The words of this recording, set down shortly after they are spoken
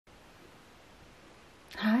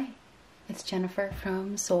Hi, it's Jennifer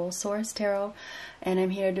from Soul Source Tarot, and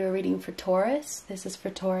I'm here to do a reading for Taurus. This is for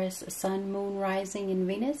Taurus, Sun, Moon, Rising, and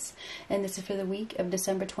Venus, and this is for the week of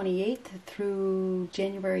December 28th through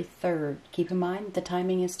January 3rd. Keep in mind, the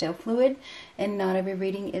timing is still fluid, and not every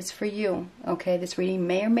reading is for you, okay? This reading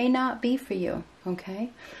may or may not be for you,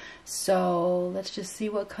 okay? So, let's just see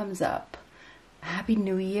what comes up. Happy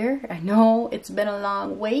New Year. I know it's been a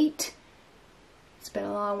long wait. It's been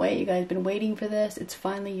a long wait. You guys have been waiting for this. It's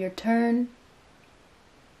finally your turn.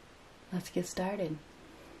 Let's get started.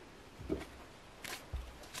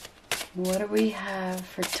 What do we have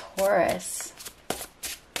for Taurus?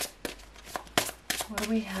 What do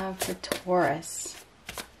we have for Taurus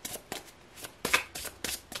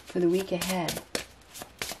for the week ahead?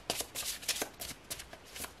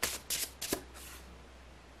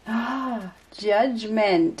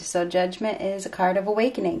 Judgment. So Judgment is a card of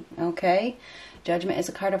awakening, okay? Judgment is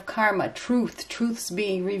a card of karma, truth, truths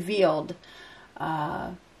being revealed,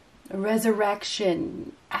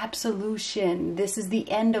 resurrection, absolution. This is the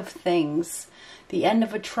end of things, the end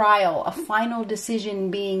of a trial, a final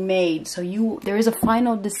decision being made. So there is a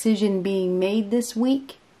final decision being made this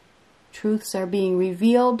week. Truths are being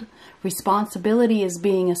revealed. Responsibility is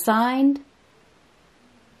being assigned.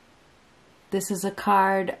 This is a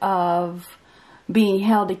card of being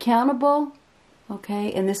held accountable,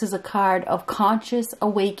 okay? And this is a card of conscious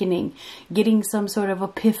awakening, getting some sort of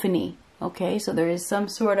epiphany, okay? So there is some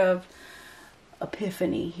sort of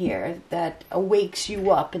epiphany here that awakes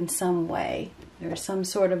you up in some way. There is some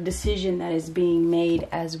sort of decision that is being made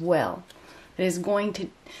as well. It is going to,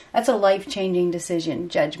 that's a life-changing decision,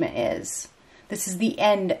 Judgment is. This is the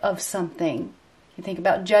end of something. You think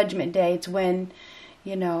about Judgment Day, it's when,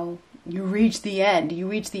 you know, you reach the end. You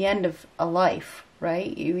reach the end of a life,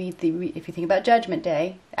 right? If you think about Judgment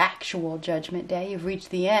Day, actual Judgment Day, you've reached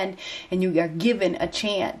the end and you are given a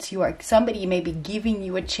chance. Somebody may be giving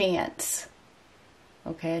you a chance.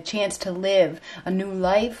 Okay, a chance to live a new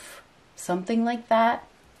life, something like that.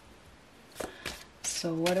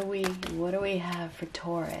 So what do we have for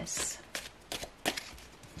Taurus?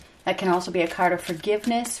 That can also be a card of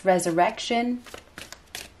forgiveness, resurrection,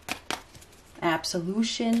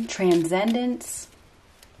 absolution, transcendence.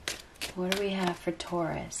 What do we have for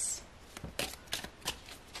Taurus?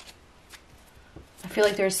 I feel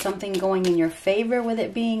like there's something going in your favor with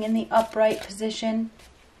it being in the upright position.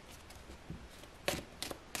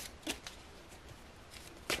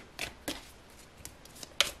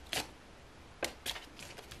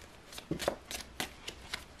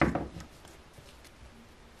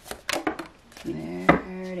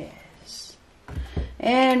 There it is.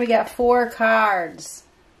 And we got 4 cards.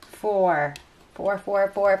 4. 4,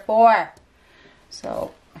 4, 4, 4.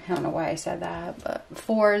 So, I don't know why I said that, but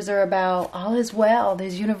 4s are about all is well.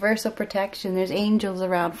 There's universal protection. There's angels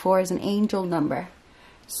around. 4 is an angel number.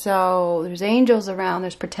 So, there's angels around.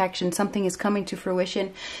 There's protection. Something is coming to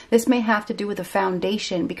fruition. This may have to do with a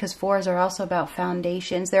foundation because 4s are also about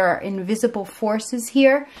foundations. There are invisible forces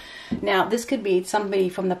here. Now, this could be somebody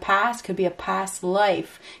from the past. Could be a past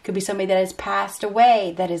life. Could be somebody that has passed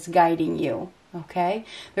away that is guiding you. Okay,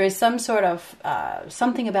 there is some sort of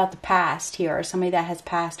something about the past here, or somebody that has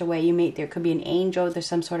passed away. There could be an angel. There's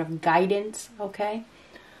some sort of guidance. Okay,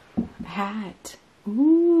 hat.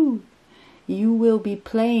 Ooh, you will be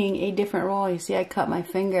playing a different role. You see, I cut my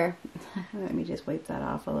finger. Let me just wipe that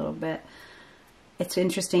off a little bit. It's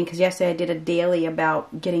interesting because yesterday I did a daily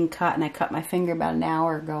about getting cut, and I cut my finger about an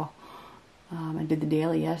hour ago. I did the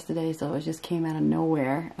daily yesterday, so it just came out of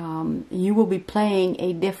nowhere. You will be playing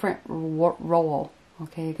a different role.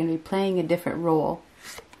 Okay, you're going to be playing a different role.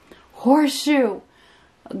 Horseshoe.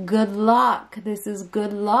 Good luck. This is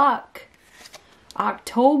good luck.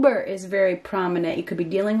 October is very prominent. You could be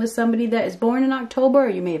dealing with somebody that is born in October, or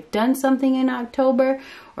you may have done something in October,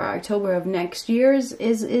 or October of next year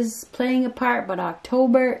is playing a part, but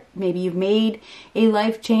October, maybe you've made a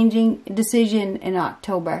life-changing decision in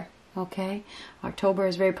October. Okay, October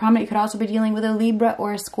is very prominent. You could also be dealing with a Libra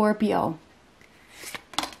or a Scorpio.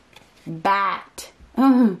 Bat.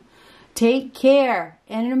 Take care.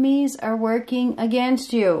 Enemies are working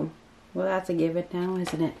against you. Well, that's a given now,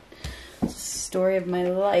 isn't it? It's the story of my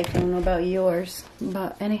life. I don't know about yours.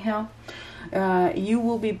 But anyhow, you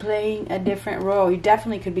will be playing a different role. You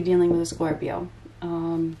definitely could be dealing with a Scorpio.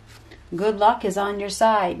 Good luck is on your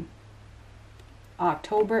side.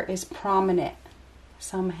 October is prominent.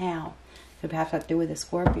 Somehow. Could have to do with a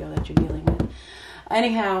Scorpio that you're dealing with.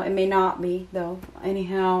 Anyhow, it may not be, though.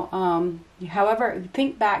 Anyhow, however,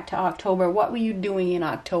 think back to October. What were you doing in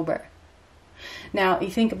October? Now, you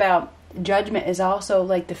think about Judgment is also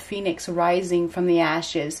like the phoenix rising from the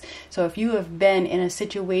ashes. So if you have been in a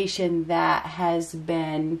situation that has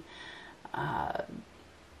been, I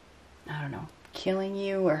don't know, killing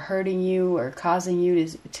you or hurting you or causing you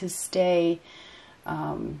to stay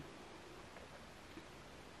down,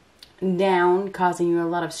 causing you a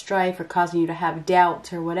lot of strife or causing you to have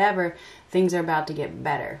doubts or whatever, things are about to get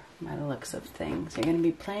better by the looks of things. You're going to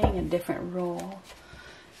be playing a different role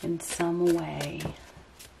in some way.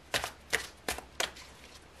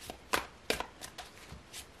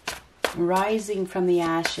 Rising from the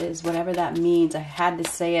ashes, whatever that means. I had to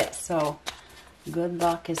say it, so good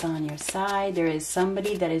luck is on your side. There is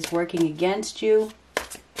somebody that is working against you,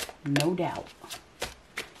 no doubt.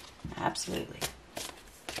 Absolutely.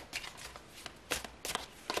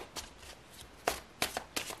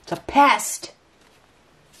 It's a pest.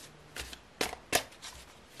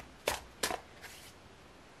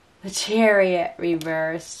 The Chariot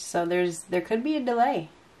reversed. So there could be a delay.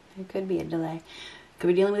 There could be a delay. Could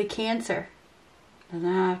be dealing with a Cancer.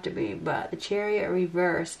 Doesn't have to be, but the Chariot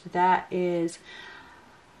reversed, that is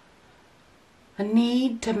a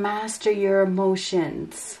need to master your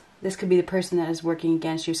emotions. This could be the person that is working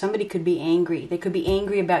against you. Somebody could be angry. They could be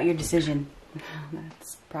angry about your decision.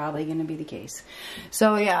 That's probably going to be the case.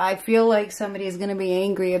 So yeah, I feel like somebody is going to be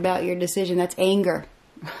angry about your decision. That's anger.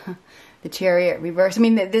 The Chariot reverse. I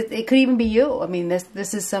mean, it could even be you. I mean,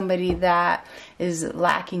 this is somebody that is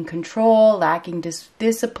lacking control, lacking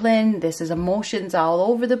discipline. This is emotions all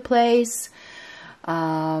over the place.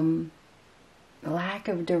 Lack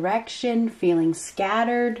of direction, feeling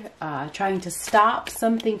scattered, trying to stop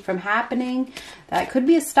something from happening. That could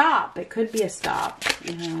be a stop. It could be a stop.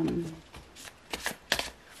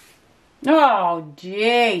 Oh,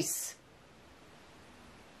 jeez.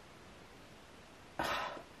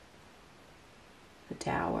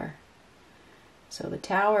 Tower. So the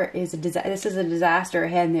Tower is this is a disaster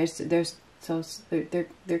ahead, and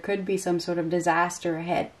there could be some sort of disaster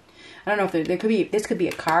ahead. I don't know if this could be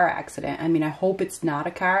a car accident. I mean, I hope it's not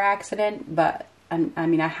a car accident, but I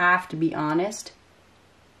mean, I have to be honest.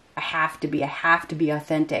 I have to be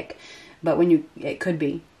authentic. But it could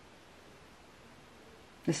be.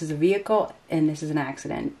 This is a vehicle and this is an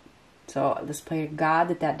accident. So let's pray to God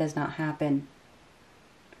that does not happen.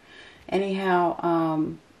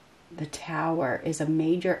 Anyhow, the Tower is a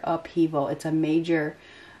major upheaval. It's a major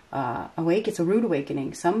it's a rude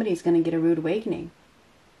awakening. Somebody's going to get a rude awakening.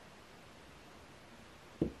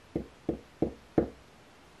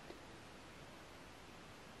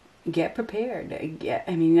 Get prepared.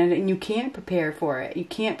 I mean, and you can't prepare for it. You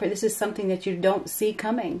can't. This is something that you don't see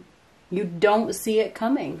coming. You don't see it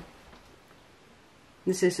coming.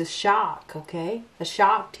 This is a shock, okay? A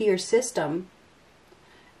shock to your system.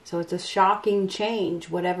 So it's a shocking change,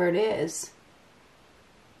 whatever it is.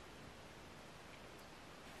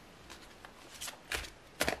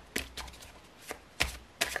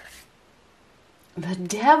 The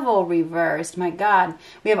Devil reversed. My God.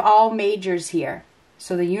 We have all majors here.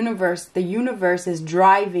 So the universe is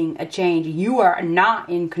driving a change. You are not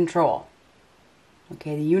in control.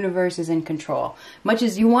 Okay, the universe is in control. Much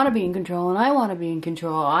as you want to be in control and I want to be in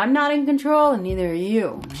control, I'm not in control and neither are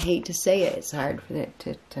you. I hate to say it. It's hard for it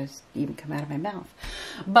to even come out of my mouth.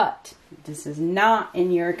 But this is not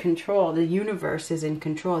in your control. The universe is in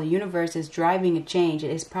control. The universe is driving a change.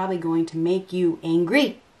 It is probably going to make you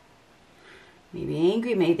angry. Maybe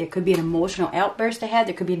angry. Maybe there could be an emotional outburst ahead.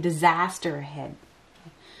 There could be a disaster ahead.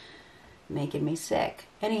 Making me sick.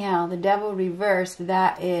 Anyhow, the Devil reversed,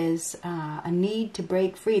 that is a need to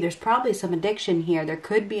break free. There's probably some addiction here. There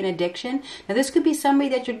could be an addiction. Now, this could be somebody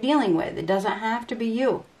that you're dealing with. It doesn't have to be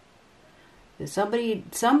you.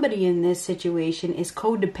 Somebody in this situation is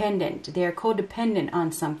codependent. They are codependent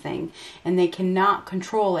on something, and they cannot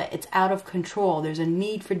control it. It's out of control. There's a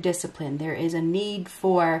need for discipline. There is a need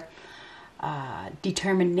for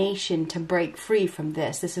determination to break free from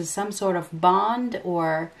this. This is some sort of bond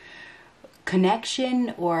or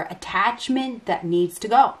connection or attachment that needs to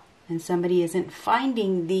go, and somebody isn't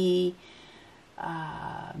finding the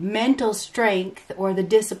mental strength or the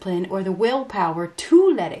discipline or the willpower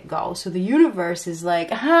to let it go. So the universe is like,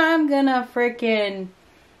 I'm gonna freaking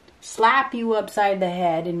slap you upside the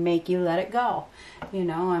head and make you let it go. You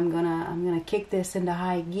know, I'm gonna kick this into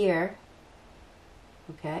high gear.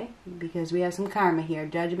 Okay, because we have some karma here.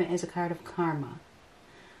 Judgment is a card of karma.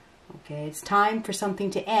 Okay, it's time for something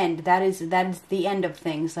to end. That is the end of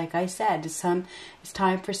things. Like I said, it's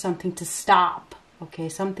time for something to stop. Okay,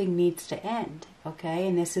 something needs to end. Okay,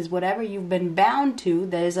 and this is whatever you've been bound to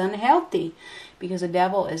that is unhealthy, because the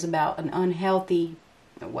Devil is about an unhealthy,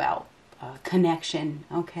 connection.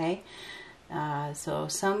 Okay, So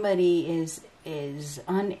somebody is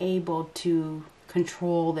unable to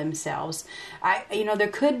control themselves. There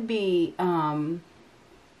could be an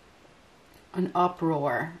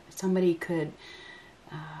uproar. Somebody could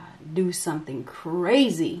do something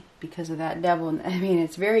crazy because of that devil. I mean,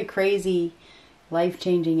 it's very crazy,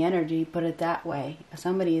 life-changing energy, put it that way.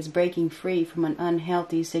 Somebody is breaking free from an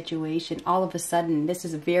unhealthy situation all of a sudden. This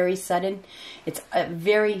is very sudden. It's a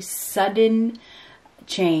very sudden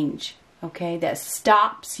change, okay, that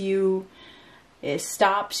stops you. It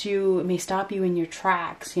stops you. It may stop you in your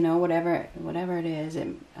tracks, you know, whatever it is.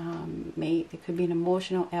 It could be an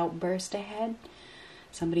emotional outburst ahead.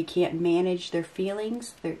 Somebody can't manage their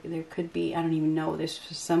feelings. There could be, I don't even know, there's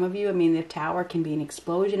for some of you, I mean, the tower can be an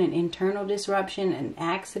explosion, an internal disruption, an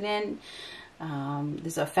accident.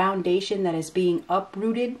 There's a foundation that is being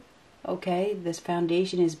uprooted, okay? This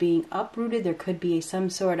foundation is being uprooted. There could be some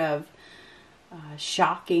sort of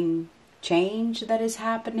shocking change that is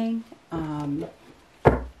happening. You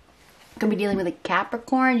could be dealing with a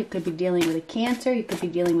Capricorn. You could be dealing with a Cancer. You could be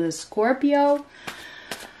dealing with a Scorpio.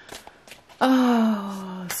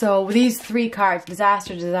 Oh, so these three cards,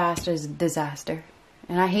 disaster, disaster, disaster.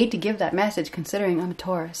 And I hate to give that message considering I'm a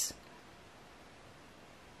Taurus.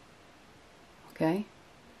 Okay?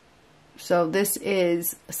 So this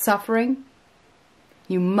is suffering.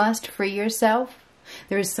 You must free yourself.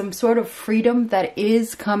 There is some sort of freedom that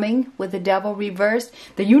is coming with the devil reversed.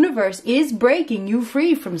 The universe is breaking you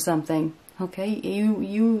free from something. Okay,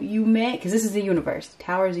 you may, because this is the universe.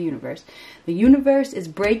 Tower is the universe. The universe is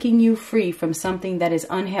breaking you free from something that is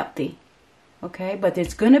unhealthy. Okay, but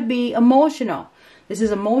it's going to be emotional. This is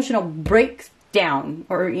emotional breakdown,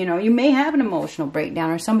 or you may have an emotional breakdown,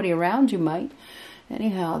 or somebody around you might.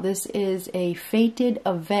 Anyhow, this is a fated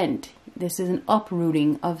event. This is an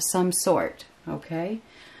uprooting of some sort. Okay,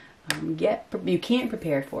 you can't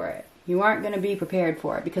prepare for it. You aren't going to be prepared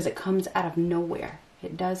for it because it comes out of nowhere.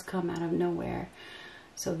 It does come out of nowhere.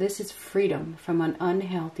 So this is freedom from an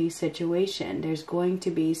unhealthy situation. There's going to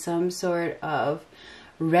be some sort of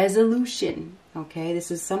resolution. Okay, this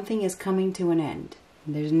is something is coming to an end.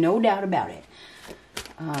 There's no doubt about it.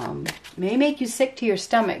 May make you sick to your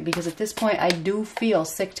stomach, because at this point I do feel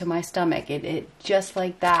sick to my stomach. It just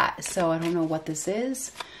like that. So I don't know what this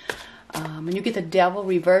is. When you get the devil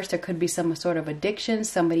reversed, there could be some sort of addiction.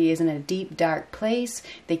 Somebody is in a deep, dark place.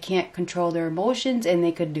 They can't control their emotions, and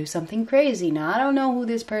they could do something crazy. Now, I don't know who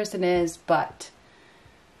this person is, but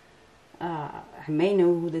I may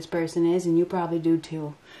know who this person is, and you probably do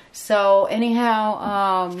too. So,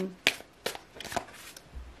 anyhow,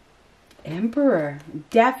 Emperor.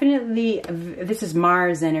 Definitely, this is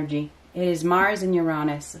Mars energy. It is Mars and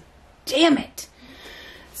Uranus. Damn it!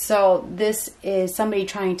 So this is somebody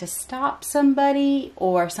trying to stop somebody,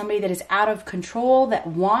 or somebody that is out of control, that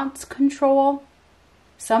wants control.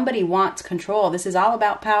 Somebody wants control. This is all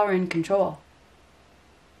about power and control.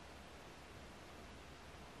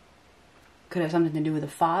 Could have something to do with a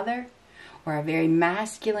father or a very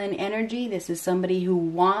masculine energy. This is somebody who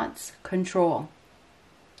wants control.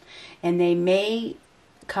 And they may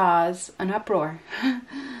cause an uproar.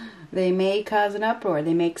 They may cause an uproar.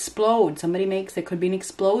 They may explode. There could be an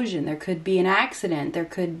explosion. There could be an accident. There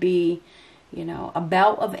could be, a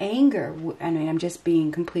bout of anger. I mean, I'm just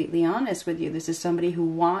being completely honest with you. This is somebody who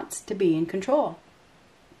wants to be in control.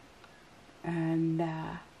 And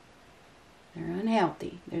they're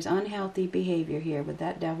unhealthy. There's unhealthy behavior here with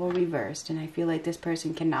that devil reversed. And I feel like this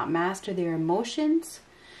person cannot master their emotions.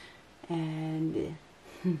 And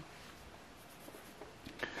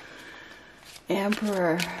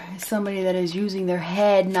Emperor is somebody that is using their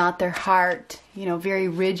head, not their heart. Very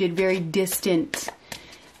rigid, very distant.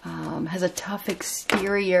 Has a tough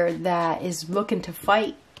exterior that is looking to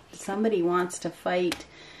fight. Somebody wants to fight.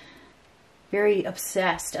 Very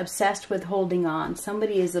obsessed. Obsessed with holding on.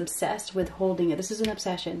 Somebody is obsessed with holding it. This is an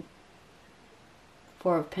obsession.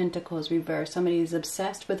 Four of Pentacles reversed. Somebody is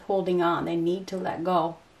obsessed with holding on. They need to let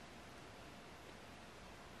go.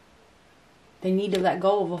 They need to let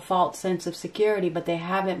go of a false sense of security, but they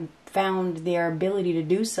haven't found their ability to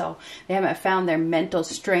do so. They haven't found their mental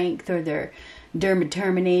strength or their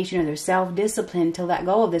determination or their self-discipline to let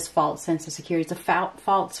go of this false sense of security. It's a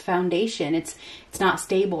false foundation. It's not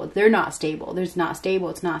stable. They're not stable. It's not stable.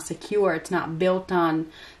 It's not secure. It's not built on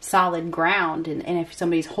solid ground. And if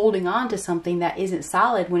somebody's holding on to something that isn't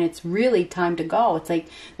solid when it's really time to go, it's like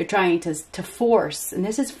they're trying to force. And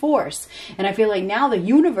this is force. And I feel like now the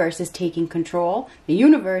universe is taking control. The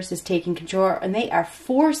universe is taking control, and they are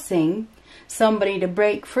forcing somebody to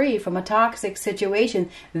break free from a toxic situation.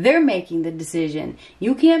 They're making the decision.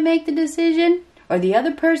 You can't make the decision, Or the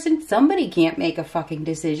other person, somebody can't make a fucking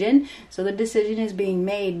decision. So the decision is being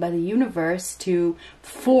made by the universe to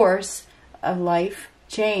force a life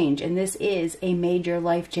change. And this is a major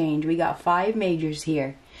life change. We got 5 majors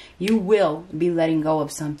here. You will be letting go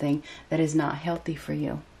of something that is not healthy for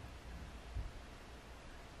you.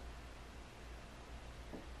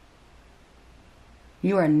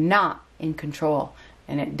 You are not in control.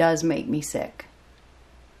 And it does make me sick.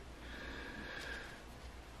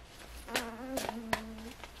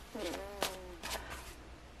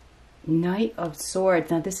 Knight of Swords.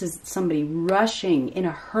 Now this is somebody rushing in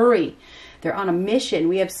a hurry. They're on a mission.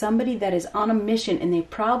 We have somebody that is on a mission and they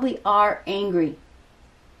probably are angry.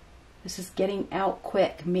 This is getting out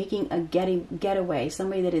quick, making a getaway.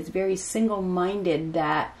 Somebody that is very single-minded,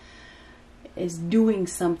 that is doing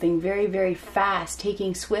something very, very fast,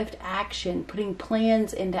 taking swift action, putting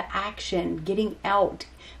plans into action, getting out,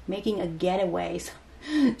 making a getaway.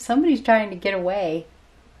 Somebody's trying to get away.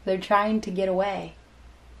 They're trying to get away.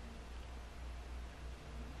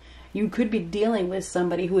 You could be dealing with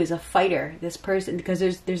somebody who is a fighter. This person, because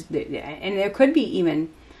and there could be even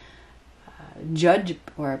judge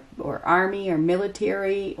or army or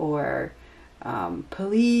military or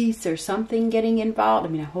police or something getting involved. I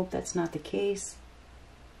mean, I hope that's not the case.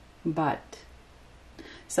 But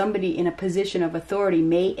somebody in a position of authority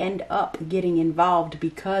may end up getting involved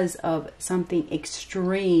because of something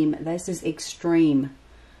extreme. This is extreme.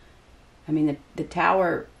 I mean, the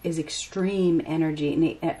Tower is extreme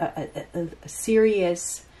energy and a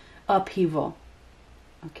serious upheaval.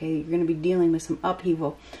 Okay, you're going to be dealing with some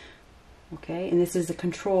upheaval. Okay, and this is a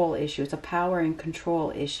control issue. It's a power and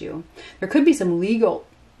control issue. There could be some legal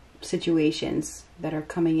situations that are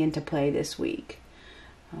coming into play this week.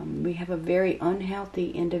 We have a very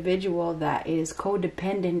unhealthy individual that is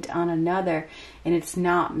codependent on another, and it's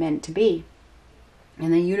not meant to be.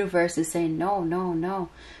 And the universe is saying, no, no, no.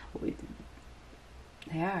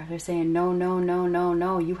 They're saying, no, no, no, no,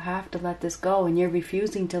 no. You have to let this go, and you're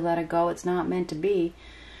refusing to let it go. It's not meant to be.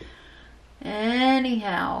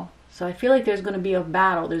 Anyhow, so I feel like there's going to be a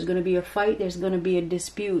battle. There's going to be a fight. There's going to be a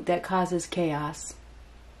dispute that causes chaos.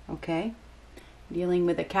 Okay? Dealing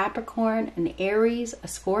with a Capricorn, an Aries, a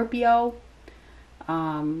Scorpio,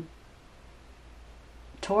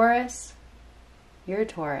 Taurus. You're a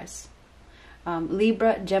Taurus.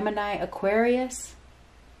 Libra, Gemini, Aquarius.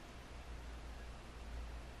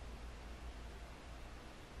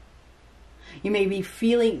 You may be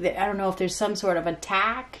feeling that, I don't know if there's some sort of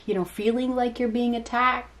attack, you know, feeling like you're being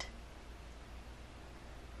attacked.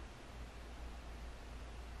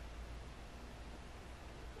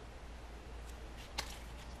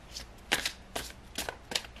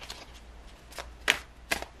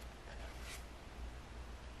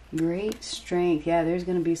 Great strength. Yeah, there's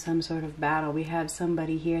going to be some sort of battle. We have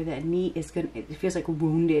somebody here that it feels like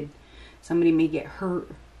wounded. Somebody may get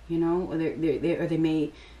hurt, you know, or they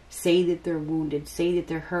may say that they're wounded, say that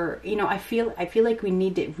they're hurt. You know, I feel like we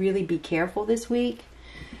need to really be careful this week.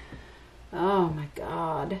 Oh my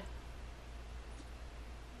God.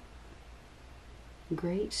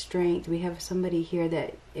 Great strength. We have somebody here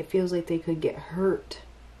that it feels like they could get hurt.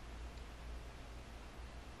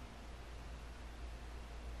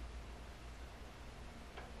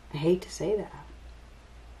 I hate to say that.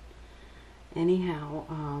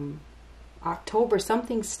 Anyhow, October,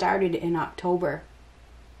 something started in October.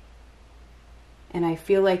 And I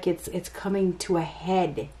feel like it's coming to a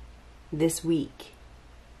head this week.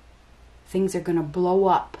 Things are going to blow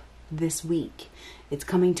up this week. It's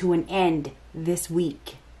coming to an end this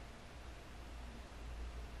week.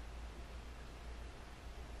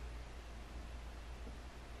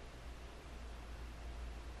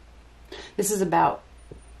 This is about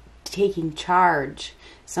taking charge.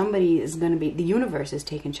 Somebody is going to be, the universe is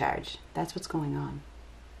taking charge. That's what's going on.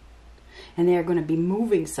 And they're going to be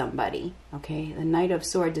moving somebody. Okay, the Knight of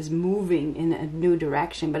Swords is moving in a new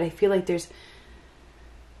direction, but I feel like there's,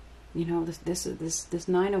 you know, this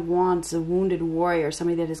Nine of Wands, a wounded warrior,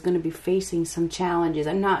 somebody that is going to be facing some challenges.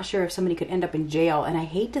 I'm not sure if somebody could end up in jail, and I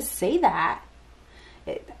hate to say that.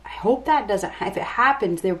 I hope that doesn't. If it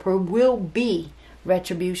happens, there will be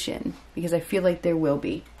retribution, because I feel like there will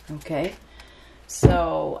be. Okay,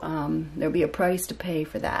 so there'll be a price to pay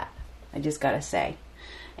for that. I just gotta say.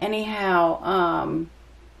 Anyhow,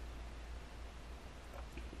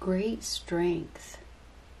 great strength.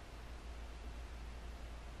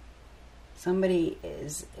 Somebody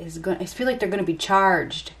is going. I feel like they're going to be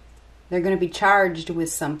charged. They're going to be charged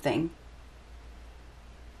with something.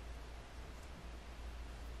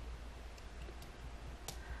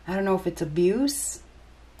 I don't know if it's abuse.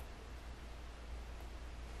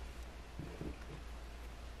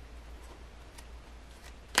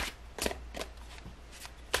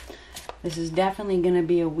 This is definitely going to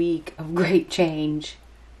be a week of great change.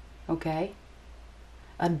 Okay?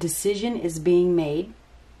 A decision is being made.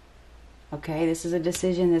 Okay? This is a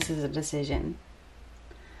decision. This is a decision.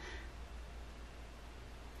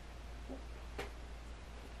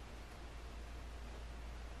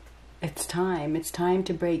 It's time. It's time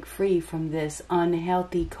to break free from this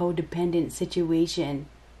unhealthy, codependent situation.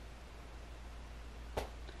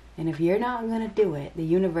 And if you're not going to do it, the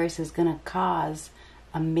universe is going to cause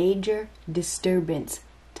a major disturbance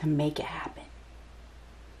to make it happen.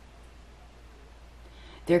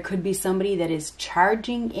 There could be somebody that is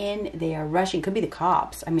charging in. They are rushing. Could be the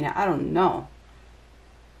cops. I mean, I don't know.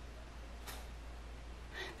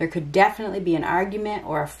 There could definitely be an argument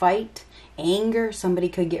or a fight. Anger. Somebody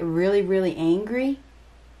could get really, really angry.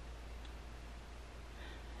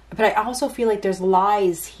 But I also feel like there's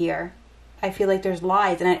lies here. I feel like there's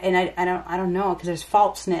lies, and I don't know, because there's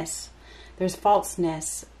falseness. There's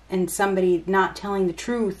falseness, and somebody not telling the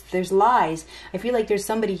truth. There's lies. I feel like there's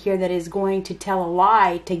somebody here that is going to tell a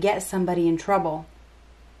lie to get somebody in trouble.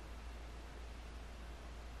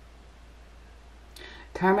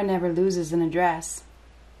 Karma never loses an address.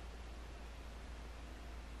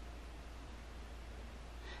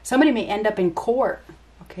 Somebody may end up in court.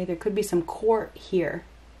 Okay, there could be some court here.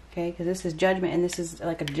 Okay, because this is judgment and this is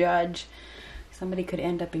like a judge. Somebody could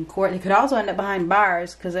end up in court. They could also end up behind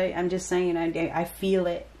bars, because I'm just saying, I feel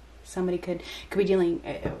it. Somebody could be dealing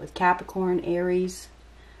with Capricorn, Aries,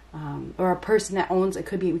 or a person that owns. It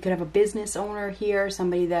could be, we could have a business owner here,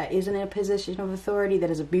 somebody that isn't in a position of authority, that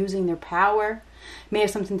is abusing their power. May have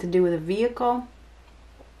something to do with a vehicle.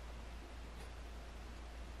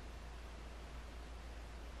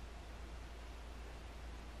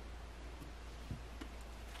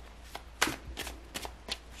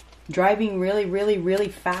 Driving really, really, really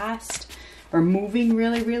fast, or moving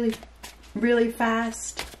really, really, really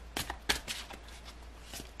fast.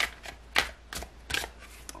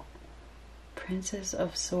 Princess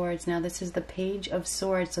of Swords. Now this is the Page of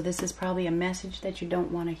Swords, so this is probably a message that you don't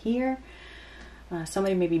want to hear.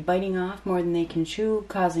 Somebody may be biting off more than they can chew,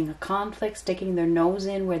 causing a conflict, sticking their nose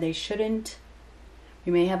in where they shouldn't.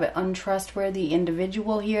 You may have an untrustworthy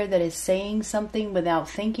individual here that is saying something without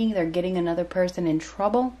thinking. They're getting another person in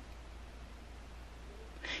trouble.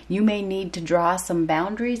 You may need to draw some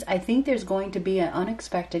boundaries. I think there's going to be an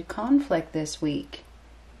unexpected conflict this week.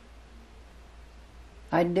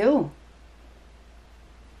 I do.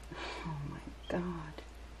 Oh my God.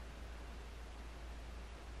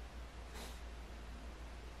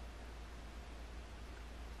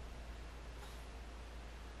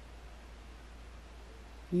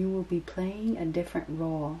 You will be playing a different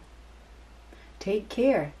role. Take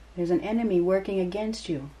care. There's an enemy working against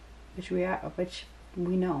you, which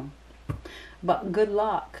we know. But good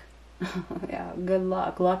luck. Yeah, good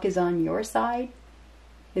luck. Luck is on your side.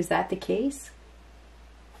 Is that the case?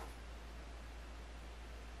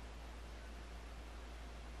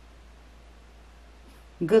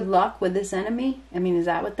 Good luck with this enemy? I mean, is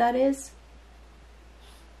that what that is?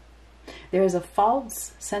 There is a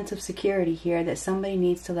false sense of security here that somebody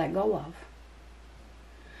needs to let go of.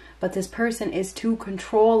 But this person is too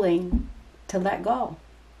controlling to let go.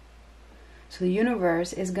 So the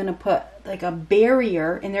universe is going to put like a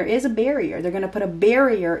barrier, and there is a barrier. They're going to put a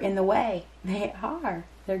barrier in the way. They are.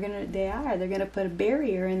 They're going to put a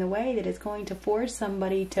barrier in the way that is going to force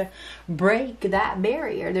somebody to break that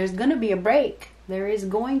barrier. There's going to be a break. There is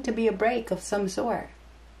going to be a break of some sort.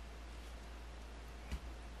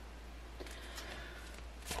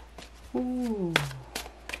 Ooh.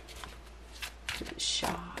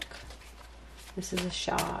 Shock. This is a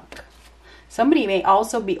shock. Somebody may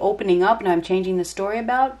also be opening up. Now I'm changing the story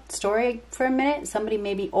for a minute. Somebody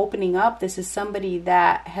may be opening up. This is somebody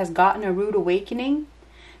that has gotten a rude awakening.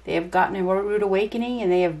 They have gotten a rude awakening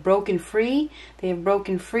and they have broken free. They have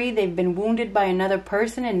broken free. They've been wounded by another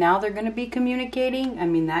person and now they're going to be communicating. I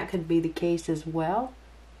mean, that could be the case as well.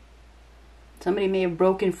 Somebody may have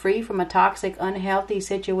broken free from a toxic, unhealthy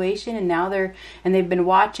situation and now they've been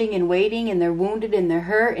watching and waiting and they're wounded and they're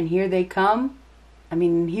hurt and here they come. I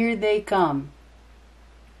mean, here they come.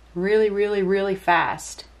 Really, really, really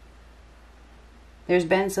fast. There's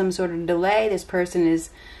been some sort of delay. This person has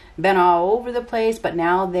been all over the place, but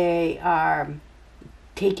now they are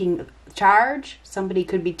taking charge. Somebody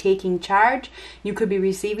could be taking charge. You could be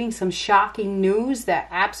receiving some shocking news that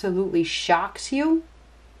absolutely shocks you.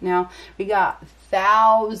 Now, we got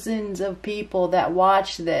thousands of people that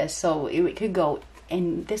watch this, so it could go,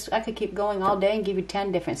 and this, I could keep going all day and give you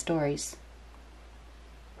 10 different stories.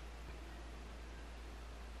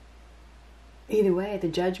 Either way, the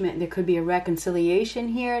judgment, there could be a reconciliation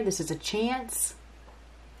here. This is a chance.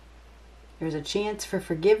 There's a chance for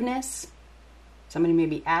forgiveness. Somebody may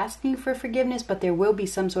be asking for forgiveness, but there will be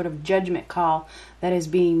some sort of judgment call that is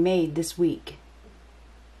being made this week.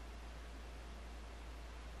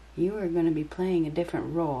 You are going to be playing a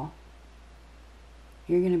different role.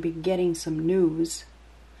 You're going to be getting some news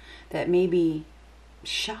that maybe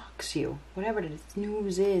shocks you. Whatever this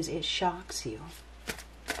news is, it shocks you.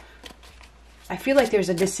 I feel like there's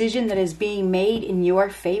a decision that is being made in your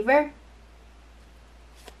favor.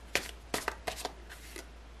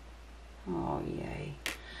 Oh, yay.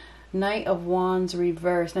 Knight of Wands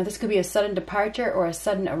reversed. Now, this could be a sudden departure or a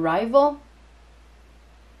sudden arrival.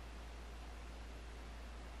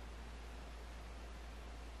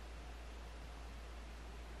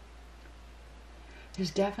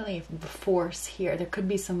 There's definitely a force here. There could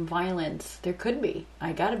be some violence. There could be.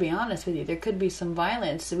 I got to be honest with you. There could be some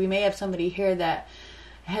violence. We may have somebody here that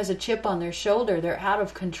has a chip on their shoulder. They're out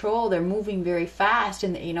of control. They're moving very fast,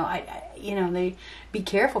 and they be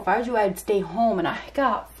careful. If I was you, I'd stay home. And I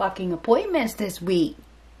got fucking appointments this week,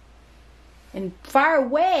 and far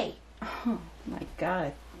away. Oh my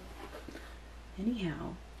God.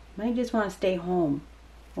 Anyhow, might just want to stay home,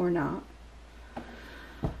 or not.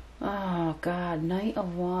 Oh God, Knight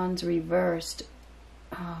of Wands reversed.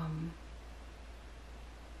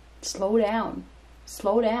 Slow down.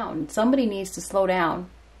 Slow down. Somebody needs to slow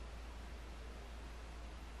down.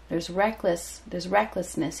 There's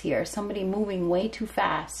recklessness here. Somebody moving way too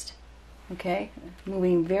fast. Okay?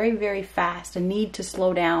 Moving very, very fast. A need to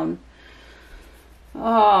slow down.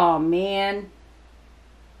 Oh, man.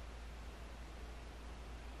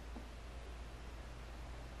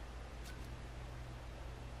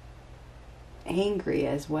 Angry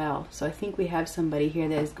as well. So I think we have somebody here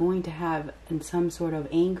that is going to have some sort of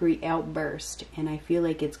angry outburst, and I feel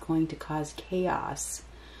like it's going to cause chaos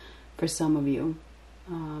for some of you.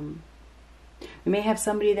 We may have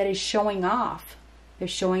somebody that is showing off. They're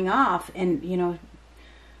showing off, and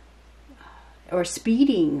or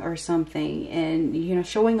speeding or something, and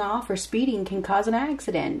showing off or speeding can cause an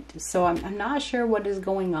accident. So I'm not sure what is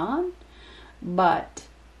going on, but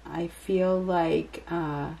I feel like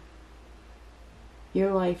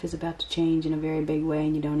your life is about to change in a very big way,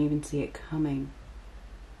 and you don't even see it coming.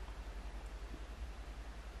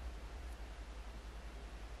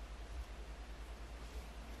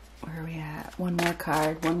 Where are we at? One more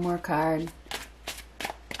card. One more card.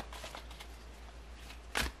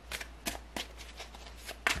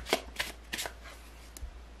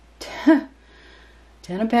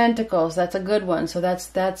 Ten of Pentacles. That's a good one. So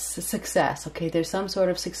that's a success. Okay, there's some sort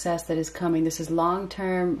of success that is coming. This is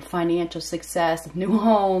long-term financial success, new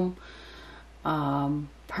home,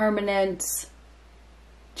 permanence,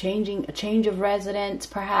 a change of residence,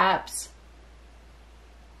 perhaps,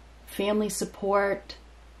 family support,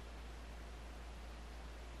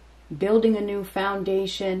 building a new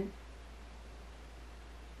foundation.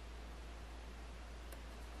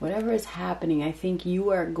 Whatever is happening, I think you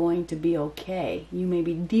are going to be okay. You may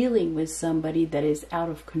be dealing with somebody that is out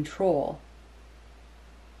of control.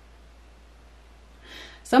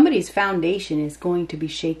 Somebody's foundation is going to be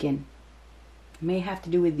shaken. It may have to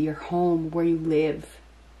do with your home, where you live.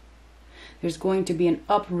 There's going to be an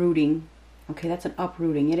uprooting. Okay, that's an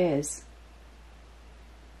uprooting. It is.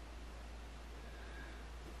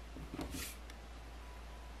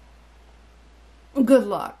 Good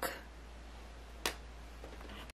luck.